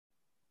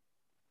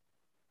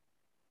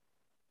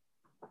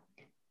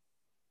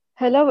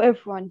Hello,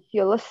 everyone.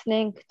 You're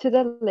listening to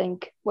The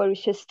Link, where we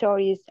share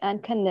stories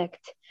and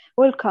connect.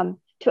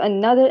 Welcome to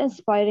another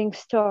inspiring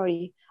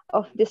story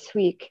of this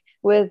week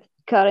with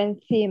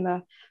Karen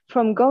Thiemer.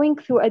 From going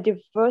through a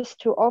divorce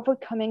to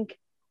overcoming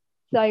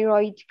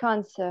thyroid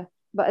cancer,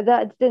 but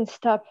that didn't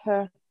stop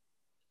her.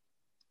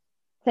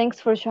 Thanks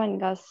for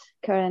joining us,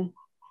 Karen.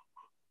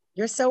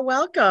 You're so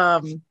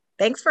welcome.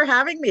 Thanks for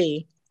having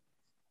me.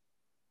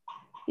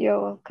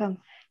 You're welcome.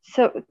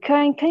 So,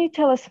 Karen, can you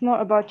tell us more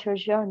about your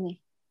journey?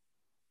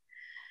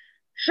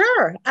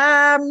 Sure.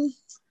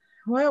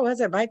 What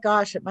was it? My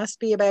gosh, it must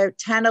be about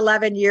 10,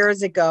 11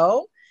 years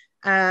ago.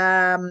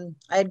 I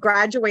had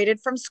graduated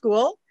from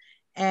school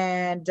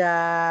and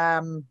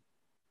I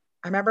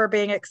remember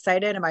being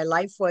excited and my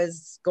life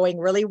was going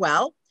really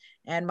well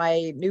and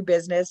my new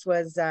business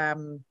was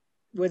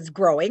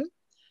growing.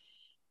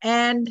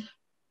 And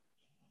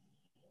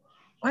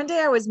one day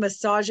I was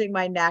massaging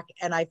my neck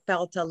and I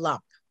felt a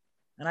lump.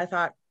 And I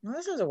thought, well,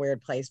 this is a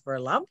weird place for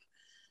a lump.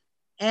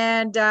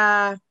 And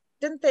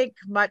didn't think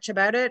much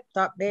about it.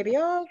 Thought maybe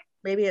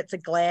it's a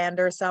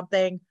gland or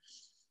something.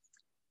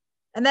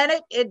 And then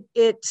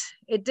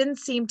it didn't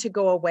seem to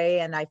go away.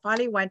 And I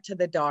finally went to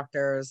the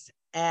doctors,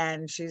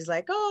 and she's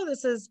like, "Oh,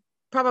 this is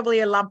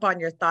probably a lump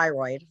on your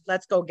thyroid.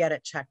 Let's go get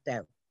it checked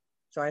out."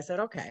 So I said,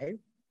 "Okay."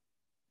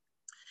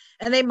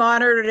 And they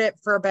monitored it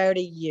for about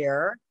a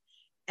year,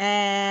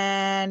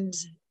 and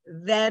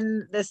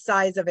then the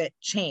size of it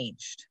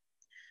changed.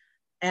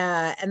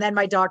 And then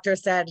my doctor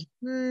said,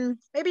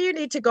 maybe you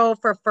need to go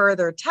for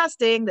further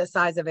testing. The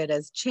size of it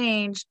has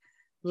changed.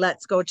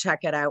 Let's go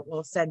check it out.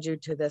 We'll send you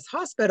to this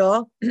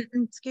hospital.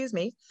 Excuse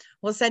me.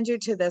 We'll send you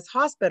to this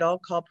hospital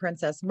called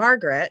Princess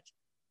Margaret,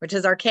 which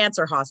is our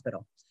cancer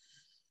hospital.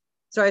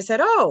 So I said,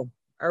 "Oh,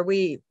 are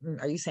you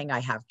saying I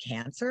have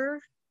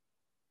cancer?"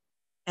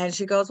 And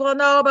she goes, "Well,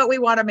 no, but we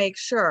want to make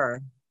sure."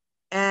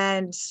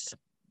 And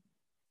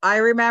I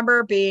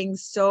remember being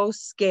so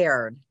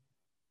scared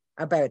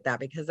about that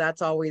because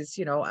that's always,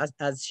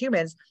 as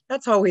humans,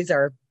 that's always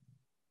our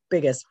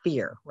biggest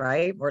fear,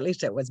 right? Or at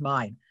least it was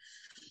mine.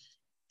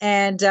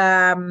 And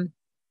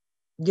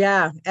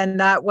yeah, and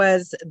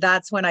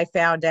that's when I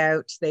found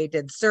out they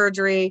did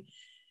surgery,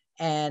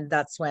 and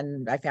that's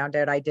when I found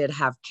out I did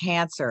have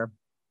cancer.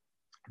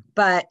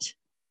 But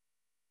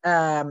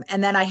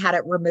and then I had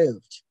it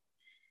removed.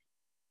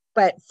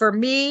 But for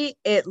me,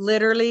 it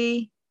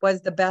literally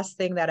was the best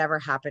thing that ever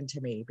happened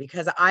to me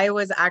because I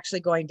was actually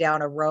going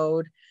down a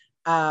road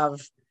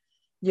of,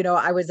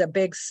 I was a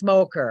big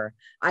smoker.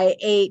 I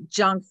ate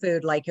junk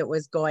food like it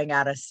was going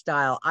out of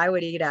style. I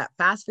would eat at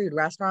fast food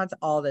restaurants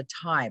all the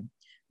time,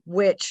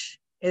 which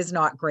is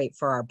not great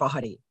for our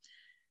body.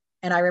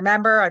 And I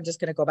remember, I'm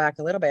just going to go back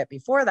a little bit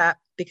before that,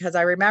 because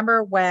I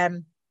remember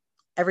when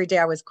every day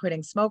I was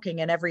quitting smoking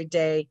and every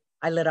day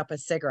I lit up a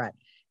cigarette.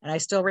 And I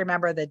still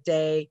remember the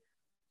day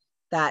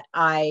that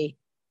I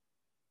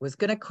was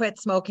going to quit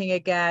smoking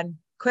again,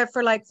 quit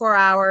for like 4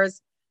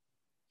 hours,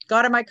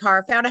 got in my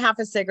car, found a half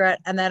a cigarette,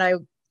 and then I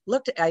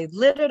lit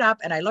it up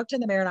and I looked in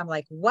the mirror and I'm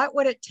like, what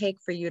would it take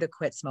for you to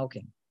quit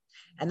smoking?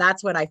 And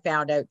that's when I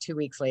found out 2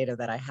 weeks later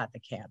that I had the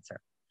cancer.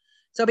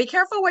 So be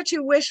careful what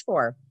you wish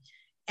for.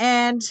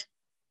 And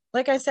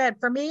like I said,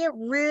 for me, it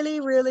really,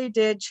 really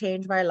did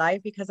change my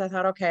life because I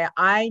thought, okay,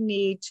 I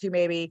need to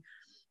maybe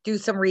do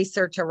some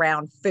research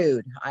around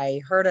food. I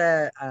heard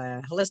a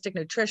holistic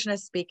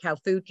nutritionist speak how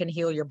food can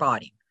heal your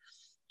body.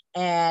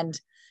 And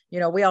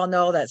we all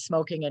know that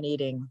smoking and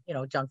eating,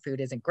 junk food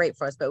isn't great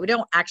for us, but we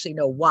don't actually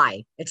know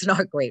why it's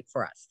not great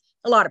for us.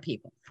 A lot of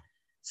people.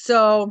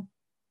 So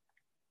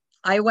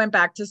I went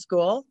back to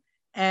school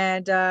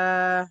and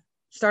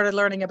started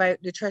learning about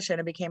nutrition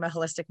and became a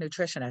holistic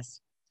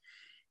nutritionist.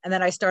 And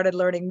then I started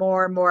learning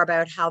more and more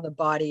about how the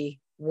body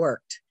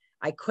worked.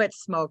 I quit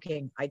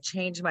smoking. I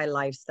changed my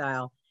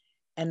lifestyle.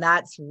 And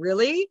that's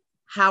really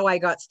how I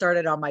got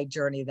started on my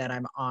journey that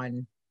I'm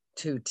on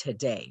to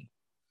today.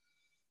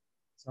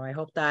 So I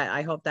hope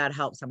that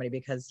helps somebody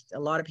because a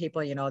lot of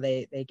people,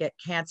 they get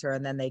cancer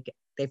and then they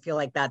feel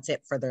like that's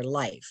it for their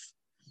life.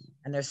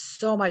 And there's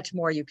so much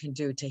more you can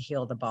do to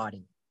heal the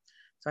body.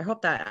 So I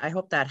hope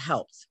that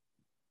helps.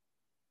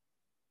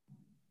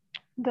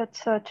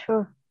 That's so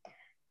true.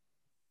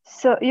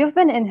 So you've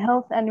been in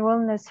health and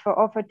wellness for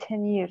over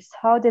 10 years.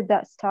 How did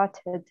that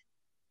started?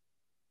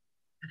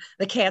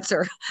 The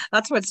cancer,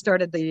 that's what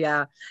started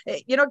the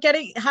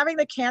having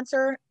the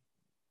cancer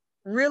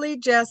really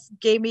just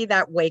gave me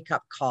that wake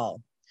up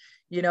call.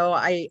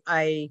 The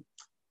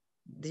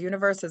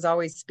universe is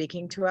always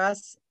speaking to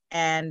us,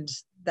 and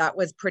that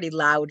was pretty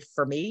loud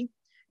for me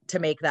to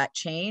make that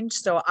change.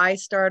 So I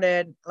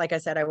started, like I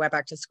said, I went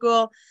back to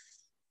school.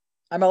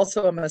 I'm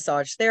also a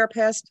massage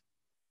therapist.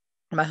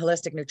 I'm a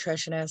holistic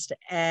nutritionist,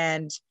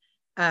 and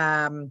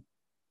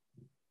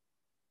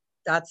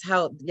that's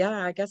how,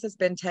 I guess it's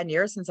been 10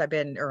 years since I've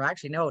been, or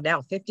actually, no,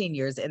 now 15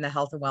 years in the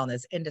health and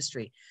wellness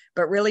industry,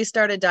 but really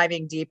started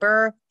diving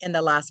deeper in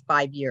the last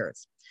 5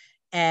 years.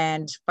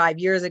 And 5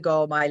 years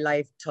ago, my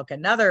life took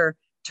another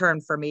turn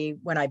for me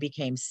when I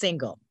became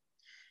single.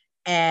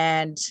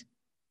 And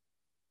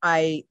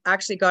I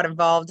actually got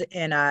involved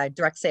in a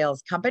direct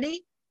sales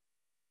company,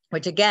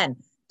 which again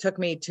took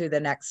me to the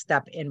next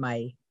step in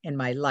my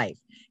life.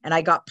 And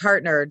I got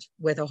partnered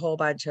with a whole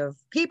bunch of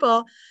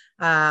people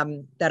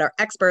that are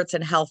experts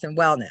in health and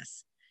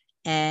wellness.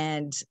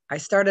 And I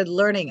just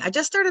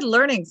started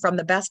learning from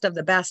the best of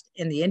the best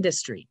in the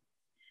industry.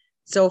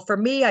 So for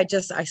me, I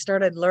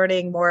started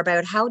learning more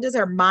about how does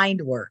our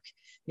mind work.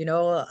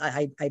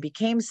 I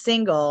became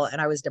single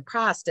and I was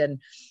depressed, and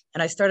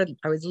I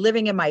was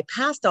living in my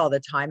past all the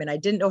time, and I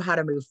didn't know how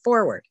to move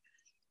forward.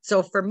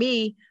 So for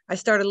me, I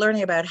started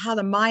learning about how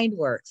the mind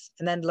works,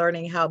 and then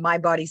learning how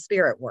mind, body,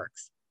 spirit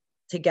works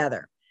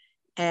together.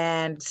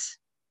 And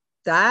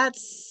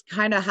that's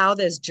kind of how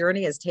this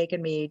journey has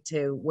taken me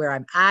to where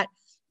I'm at.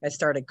 I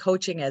started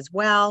coaching as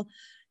well.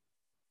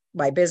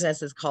 My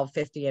business is called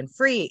 50 and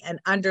Free. And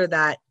under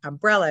that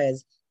umbrella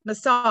is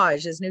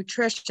massage, is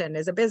nutrition,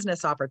 is a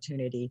business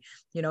opportunity,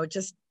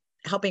 just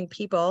helping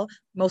people,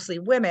 mostly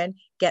women,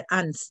 get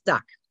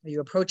unstuck. Are you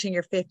approaching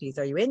your 50s?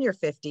 Are you in your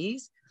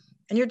 50s?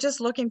 And you're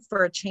just looking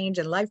for a change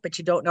in life, but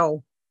you don't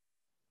know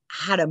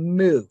how to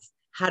move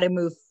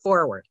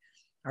forward.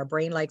 Our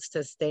brain likes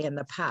to stay in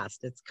the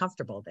past. It's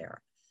comfortable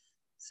there.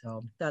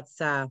 So that's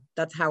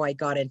how I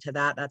got into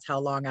that. That's how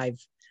long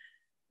it's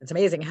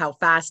amazing how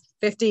fast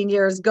 15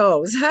 years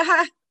goes.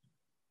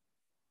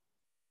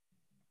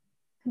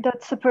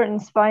 That's super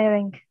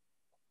inspiring.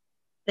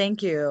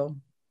 Thank you.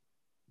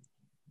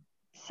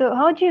 So,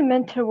 how do you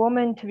mentor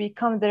women to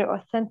become their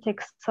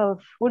authentic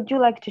self? Would you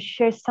like to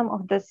share some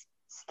of these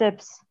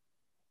steps?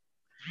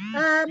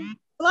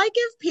 Well, I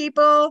give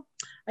people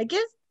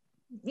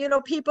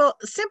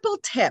simple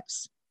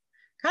tips,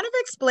 kind of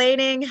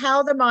explaining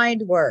how the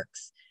mind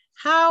works.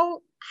 How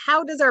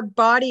does our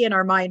body and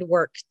our mind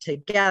work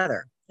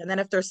together? And then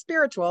if they're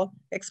spiritual,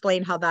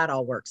 explain how that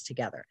all works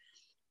together.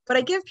 But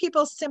I give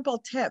people simple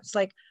tips.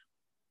 Like,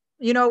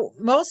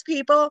 most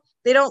people,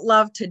 they don't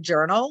love to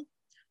journal.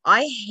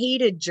 I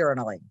hated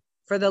journaling.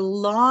 For the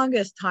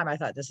longest time, I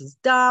thought, this is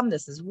dumb.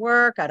 This is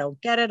work. I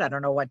don't get it. I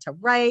don't know what to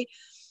write.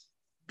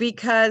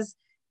 Because,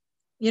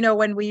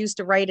 when we used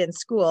to write in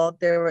school,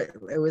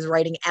 it was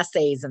writing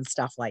essays and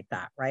stuff like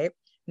that, right?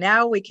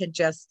 Now we can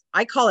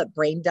I call it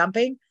brain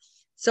dumping.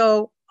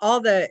 So all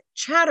the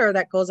chatter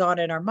that goes on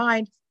in our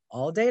mind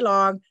all day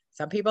long,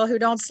 some people who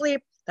don't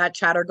sleep, that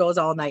chatter goes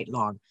all night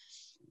long.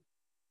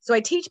 So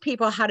I teach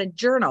people how to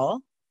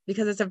journal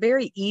because it's a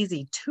very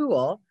easy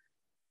tool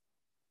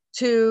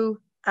to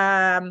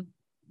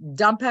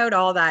dump out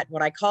all that,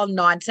 what I call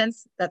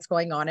nonsense that's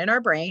going on in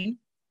our brain,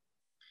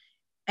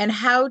 and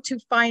how to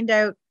find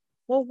out,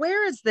 well,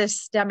 where is this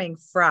stemming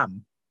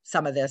from?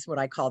 Some of this, what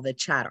I call the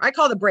chatter. I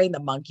call the brain the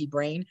monkey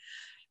brain,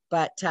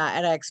 but,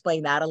 and I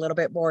explain that a little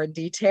bit more in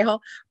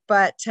detail,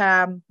 but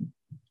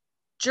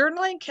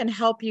journaling can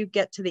help you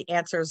get to the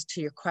answers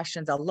to your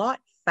questions a lot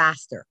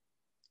faster.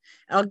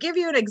 I'll give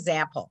you an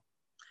example.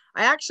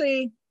 A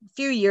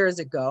few years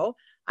ago,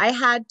 I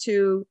had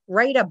to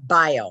write a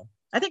bio.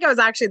 I think it was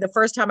actually the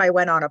first time I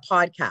went on a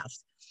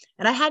podcast,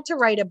 and I had to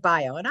write a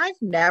bio. And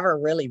I've never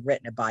really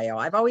written a bio.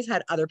 I've always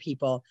had other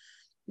people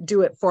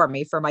do it for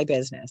me for my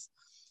business.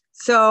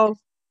 So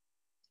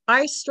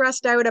I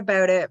stressed out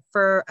about it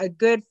for a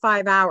good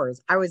 5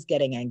 hours. I was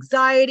getting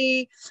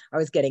anxiety. I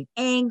was getting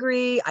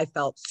angry. I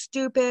felt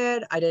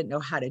stupid. I didn't know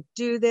how to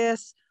do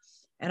this.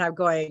 And I'm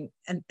going,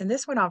 and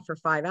this went on for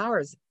 5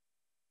 hours.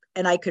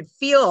 And I could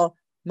feel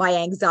my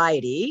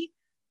anxiety,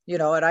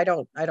 and I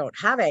don't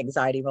have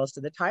anxiety most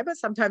of the time, but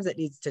sometimes it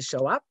needs to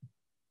show up.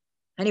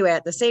 Anyway,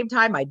 at the same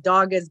time, my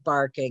dog is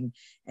barking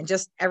and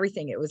just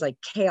everything. It was like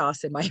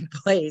chaos in my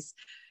place.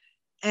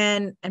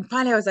 And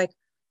finally I was like,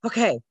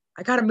 okay,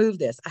 I got to move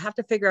this. I have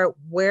to figure out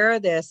where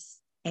this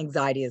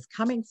anxiety is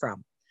coming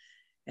from.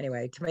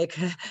 Anyway,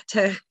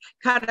 to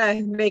kind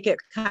of make it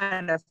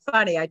kind of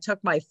funny, I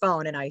took my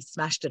phone and I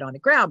smashed it on the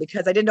ground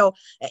because I didn't know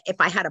if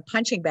I had a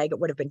punching bag, it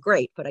would have been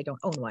great, but I don't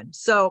own one.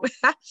 So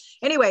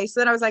anyway, so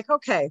then I was like,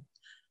 okay,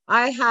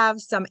 I have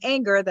some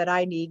anger that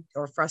I need,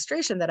 or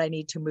frustration that I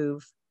need to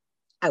move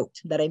out,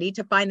 that I need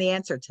to find the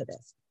answer to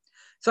this.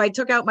 So I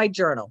took out my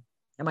journal,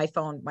 and my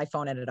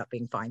phone ended up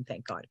being fine,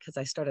 thank God, because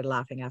I started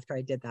laughing after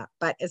I did that,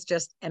 but it's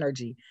just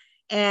energy.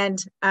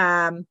 And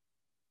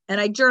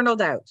I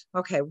journaled out,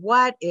 okay,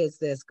 what is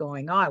this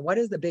going on? What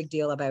is the big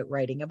deal about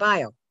writing a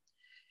bio?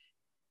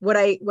 What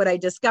I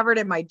discovered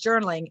in my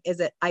journaling is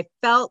that I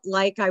felt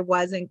like I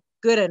wasn't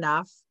good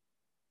enough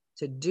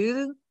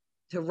to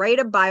write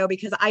a bio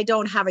because I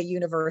don't have a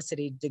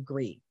university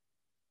degree.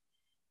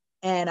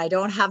 And I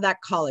don't have that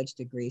college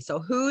degree. So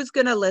who's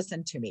going to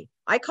listen to me?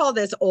 I call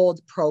this old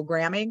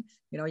programming.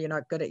 You're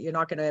not going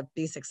to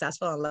be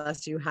successful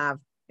unless you have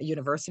a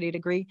university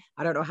degree.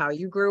 I don't know how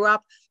you grew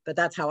up, but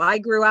that's how I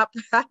grew up.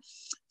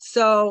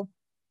 So,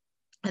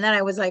 and then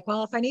I was like,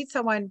 well, if I need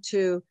someone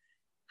to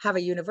have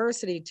a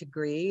university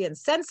degree and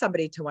send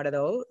somebody to one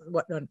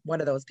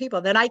of those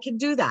people, then I can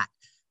do that,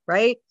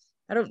 right?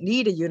 I don't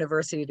need a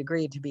university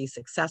degree to be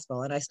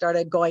successful. And I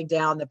started going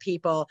down the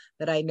people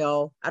that I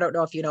know. I don't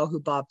know if you know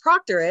who Bob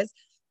Proctor is,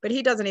 but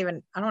he doesn't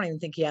even, I don't even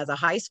think he has a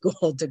high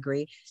school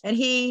degree, and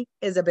he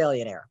is a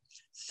billionaire.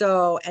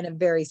 So, and a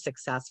very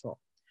successful.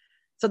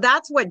 So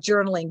that's what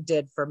journaling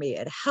did for me.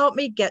 It helped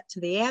me get to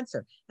the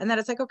answer. And then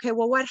it's like, okay,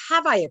 well, what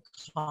have I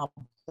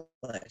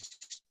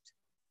accomplished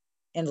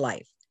in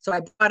life? So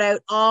I brought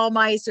out all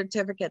my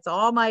certificates,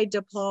 all my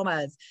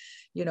diplomas,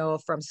 you know,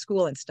 from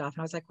school and stuff.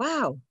 And I was like,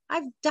 wow,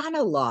 I've done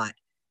a lot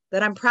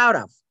that I'm proud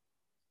of.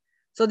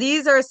 So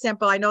these are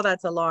simple, I know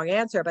that's a long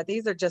answer, but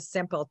these are just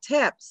simple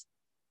tips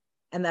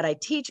and that I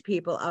teach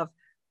people of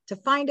to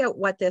find out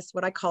what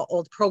I call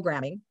old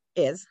programming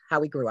is, how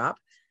we grew up,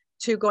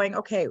 to going,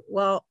 okay,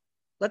 well,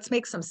 let's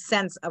make some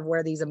sense of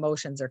where these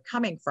emotions are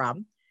coming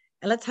from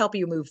and let's help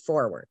you move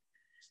forward.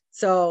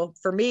 So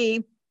for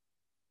me,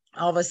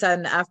 all of a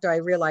sudden, after I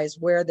realized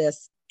where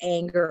this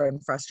anger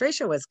and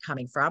frustration was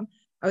coming from,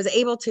 I was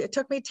able to, it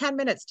took me 10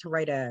 minutes to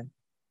write a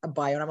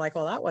bio. And I'm like,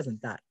 well, that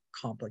wasn't that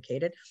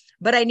complicated,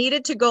 but I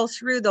needed to go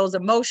through those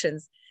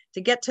emotions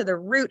to get to the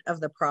root of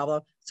the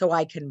problem so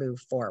I can move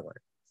forward.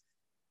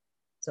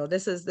 So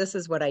this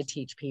is what I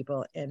teach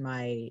people in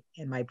my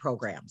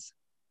programs.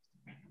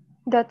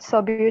 That's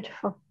so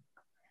beautiful.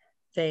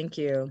 Thank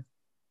you.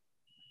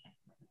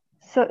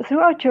 So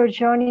throughout your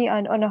journey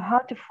and on a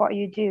heart of what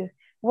you do,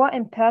 what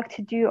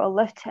impacted you or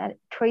left a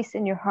trace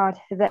in your heart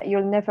that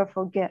you'll never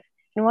forget?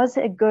 And was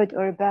it a good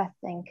or a bad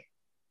thing?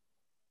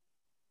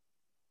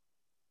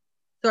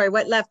 Sorry,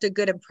 what left a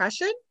good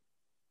impression?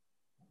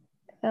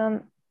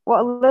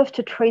 What left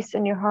a trace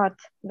in your heart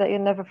that you'll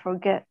never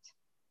forget?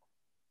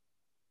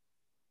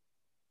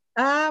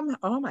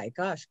 Oh my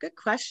gosh, good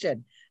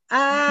question.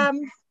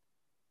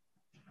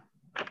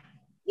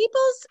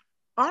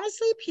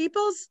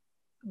 People's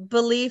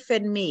belief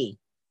in me.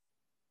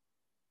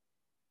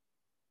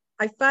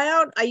 I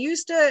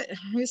used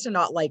to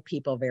not like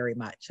people very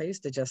much. I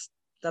used to just,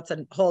 that's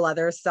a whole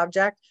other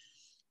subject.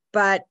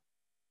 But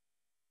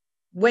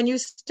when you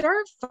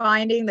start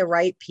finding the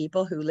right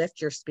people who lift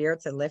your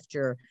spirits and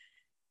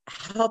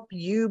help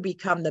you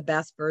become the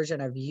best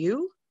version of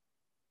you,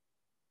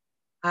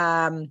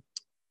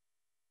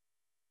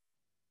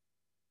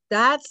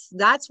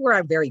 that's where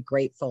I'm very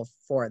grateful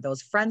for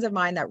those friends of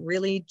mine that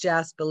really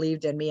just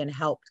believed in me and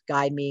helped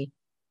guide me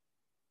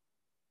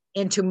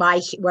into my,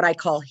 what I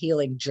call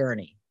healing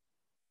journey.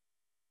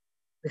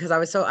 Because I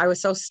was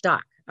so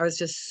stuck. I was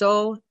just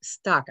so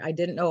stuck. I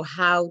didn't know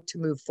how to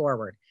move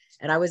forward.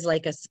 And I was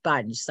like a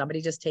sponge.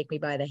 Somebody just take me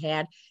by the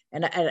hand.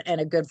 And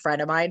a good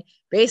friend of mine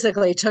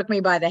basically took me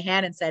by the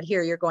hand and said,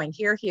 here, you're going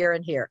here, here,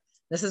 and here.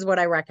 This is what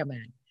I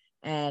recommend.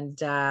 And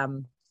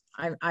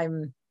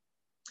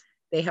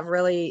they have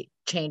really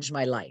changed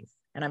my life.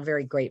 And I'm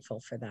very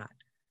grateful for that.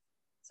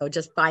 So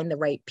just find the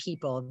right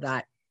people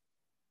that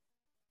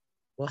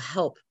will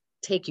help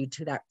take you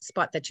to that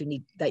spot that you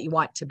need, that you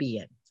want to be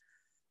in.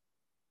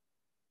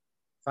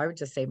 So I would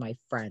just say my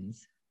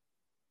friends.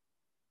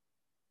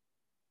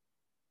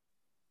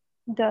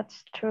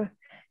 That's true.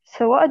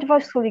 So what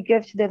advice will you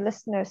give to the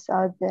listeners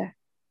out there?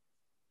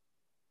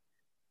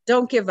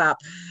 Don't give up.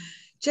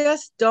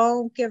 Just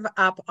don't give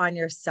up on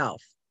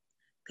yourself.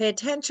 Pay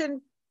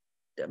attention.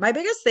 My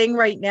biggest thing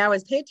right now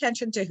is pay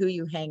attention to who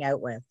you hang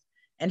out with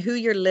and who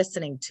you're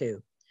listening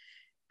to.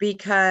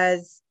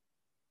 Because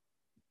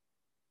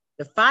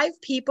the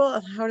 5 people,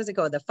 how does it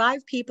go? The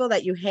 5 people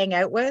that you hang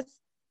out with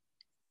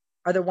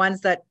are the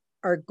ones that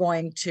are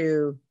going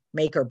to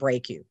make or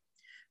break you.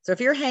 So if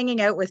you're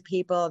hanging out with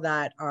people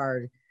that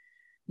are,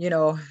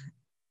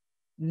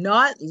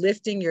 not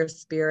lifting your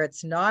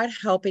spirits, not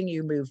helping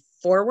you move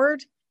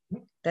forward,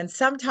 then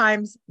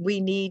sometimes we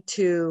need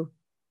to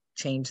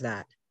change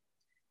that,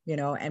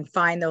 and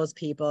find those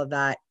people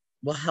that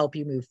will help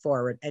you move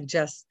forward, and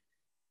just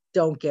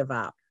don't give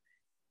up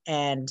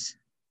and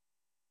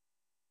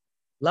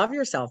love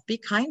yourself. Be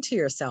kind to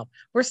yourself.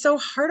 We're so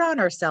hard on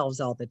ourselves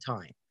all the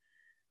time.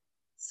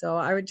 So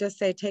I would just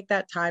say, take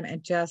that time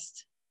and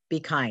just be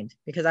kind,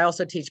 because I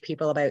also teach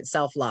people about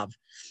self-love.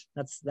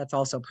 That's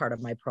also part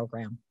of my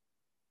program.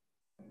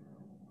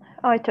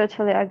 I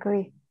totally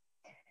agree.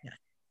 Yeah.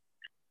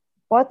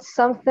 What's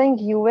something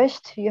you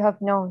wished you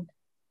have known?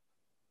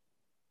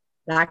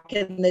 Back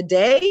in the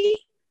day?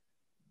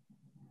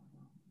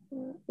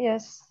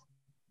 Yes.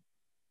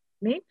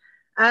 Me?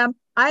 One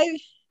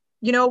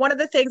of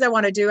the things I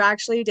want to do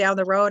actually down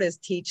the road is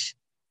teach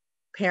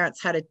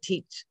parents how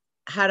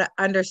to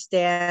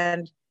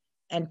understand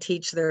and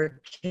teach their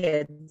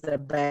kids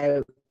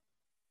about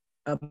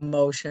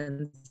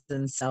emotions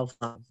and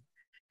self-love.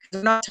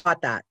 They're not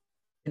taught that,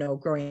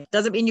 growing up.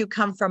 Doesn't mean you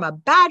come from a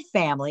bad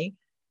family,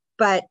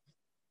 but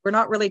we're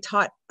not really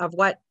taught of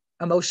what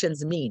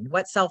emotions mean,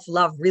 what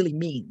self-love really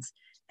means,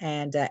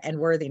 and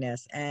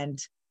worthiness. And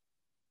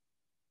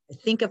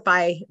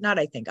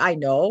I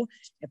know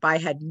if I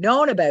had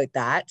known about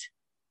that,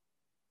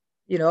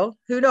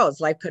 who knows,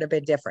 life could have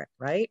been different,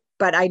 right?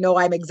 But I know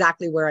I'm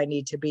exactly where I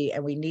need to be,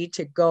 and we need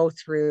to go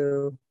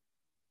through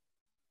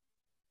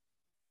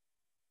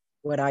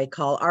what I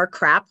call our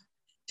crap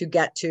to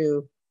get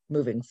to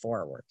moving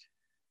forward.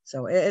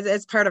 So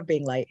it's part of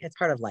being life. It's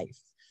part of life.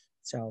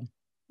 So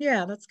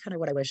yeah, that's kind of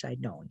what I wish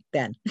I'd known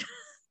then.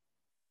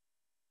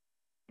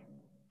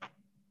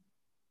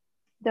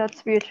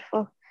 That's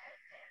beautiful.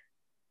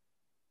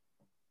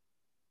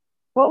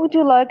 What would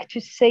you like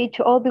to say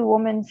to all the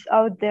women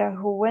out there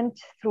who went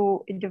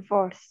through a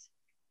divorce?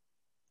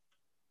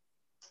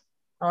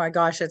 Oh my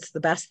gosh, it's the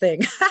best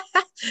thing.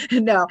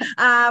 No,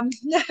 no,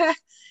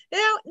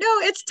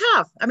 it's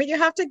tough. I mean, you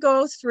have to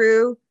go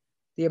through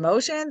the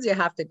emotions, you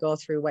have to go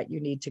through what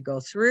you need to go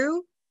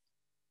through,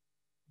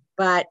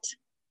 but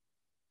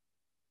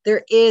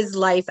there is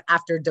life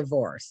after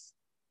divorce.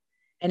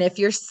 And if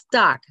you're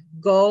stuck,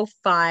 go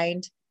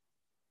find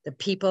the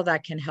people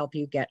that can help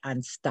you get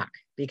unstuck,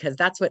 because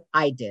that's what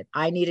I did.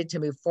 I needed to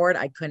move forward.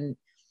 I couldn't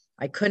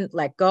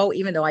let go,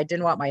 even though I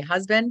didn't want my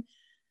husband.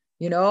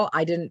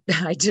 I didn't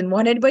I didn't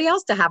want anybody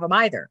else to have him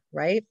either,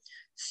 right?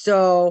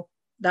 So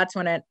that's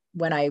when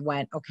I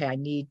went, okay, I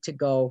need to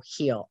go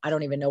heal. I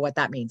don't even know what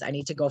that means. I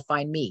need to go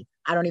find me.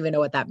 I don't even know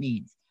what that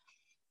means.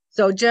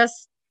 So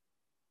just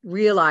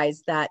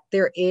realize that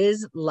there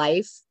is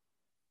life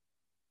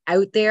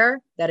out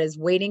there that is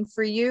waiting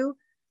for you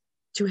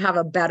to have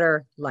a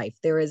better life.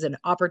 There is an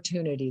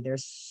opportunity.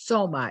 There's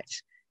so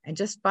much. And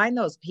just find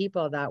those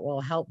people that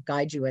will help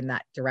guide you in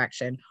that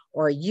direction,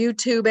 or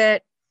YouTube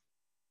it.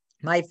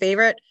 My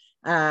favorite,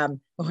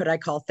 what I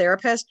call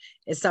therapist,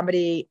 is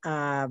somebody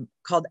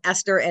called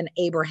Esther and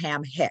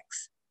Abraham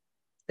Hicks.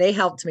 They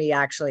helped me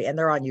actually, and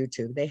they're on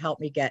YouTube. They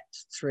helped me get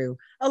through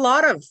a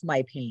lot of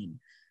my pain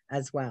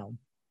as well.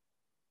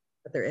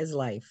 But there is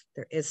life.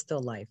 There is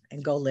still life,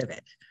 and go live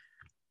it.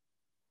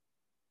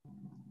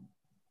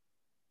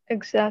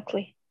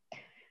 Exactly.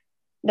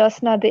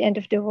 That's not the end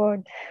of the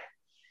world.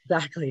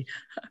 Exactly.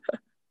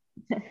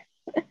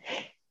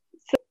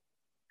 So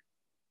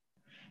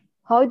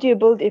how do you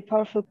build a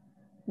powerful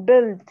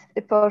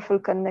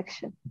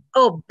connection?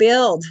 Oh,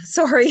 build.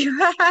 Sorry.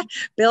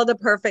 Build a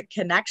perfect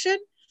connection.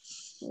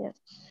 Yes.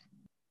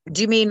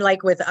 Do you mean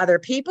like with other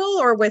people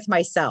or with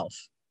myself?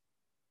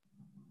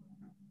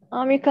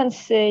 You can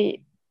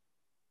say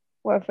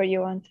whatever you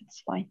want. It's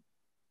fine.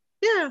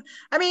 Yeah.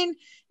 I mean,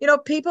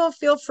 people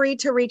feel free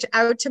to reach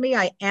out to me.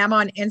 I am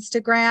on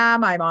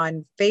Instagram. I'm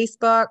on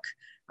Facebook.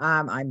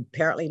 I'm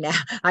apparently now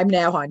I'm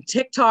now on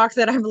TikTok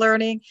that I'm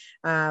learning.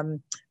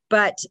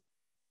 But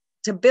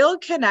to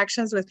build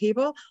connections with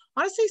people,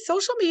 honestly,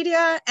 social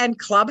media and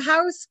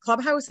Clubhouse.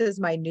 Clubhouse is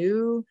my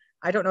new,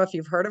 I don't know if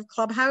you've heard of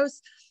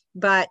Clubhouse,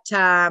 but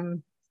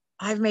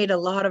I've made a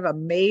lot of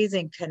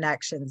amazing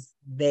connections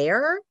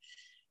there.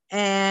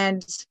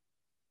 And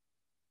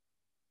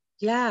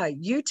yeah,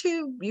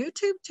 YouTube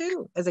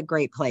too is a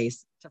great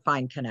place to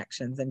find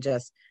connections and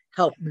just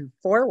help move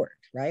forward,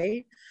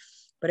 right?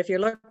 But if you're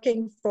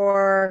looking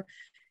for,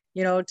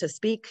 to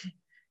speak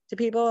to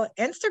people,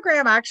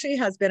 Instagram actually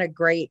has been a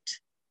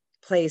great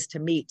place to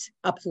meet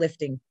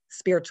uplifting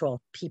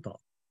spiritual people.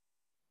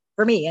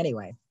 For me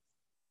anyway.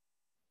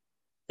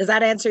 Did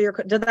that answer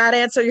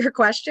your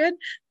question?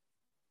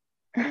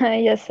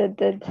 Yes, it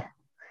did.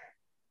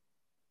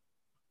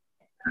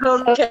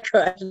 So, Okay,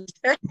 good.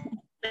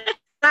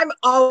 I'm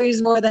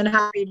always more than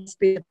happy to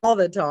speak all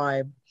the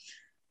time.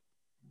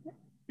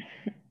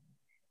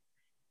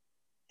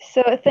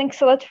 so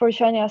thanks a lot for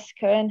joining us,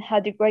 Karen.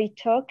 Had a great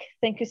talk.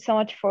 Thank you so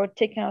much for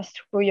taking us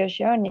through your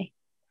journey.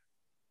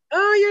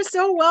 Oh, you're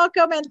so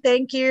welcome, and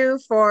thank you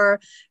for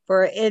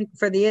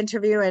the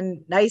interview,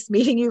 and nice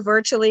meeting you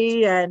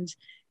virtually. And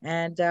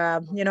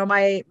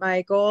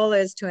my goal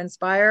is to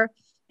inspire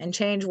and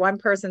change one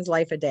person's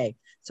life a day.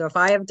 So if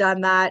I have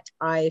done that,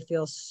 I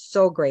feel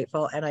so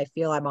grateful, and I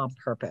feel I'm on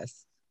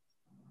purpose.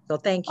 So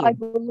thank I you.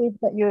 believe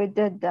that you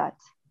did that.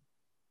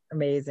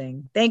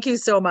 Amazing. Thank you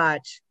so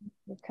much.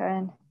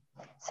 Karen.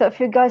 So if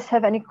you guys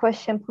have any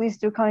question, please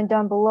do comment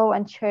down below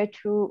and share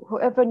to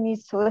whoever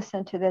needs to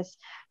listen to this.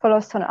 Follow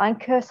us on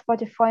Anchor,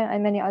 Spotify,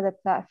 and many other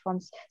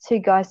platforms. See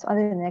you guys on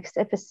the next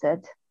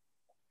episode.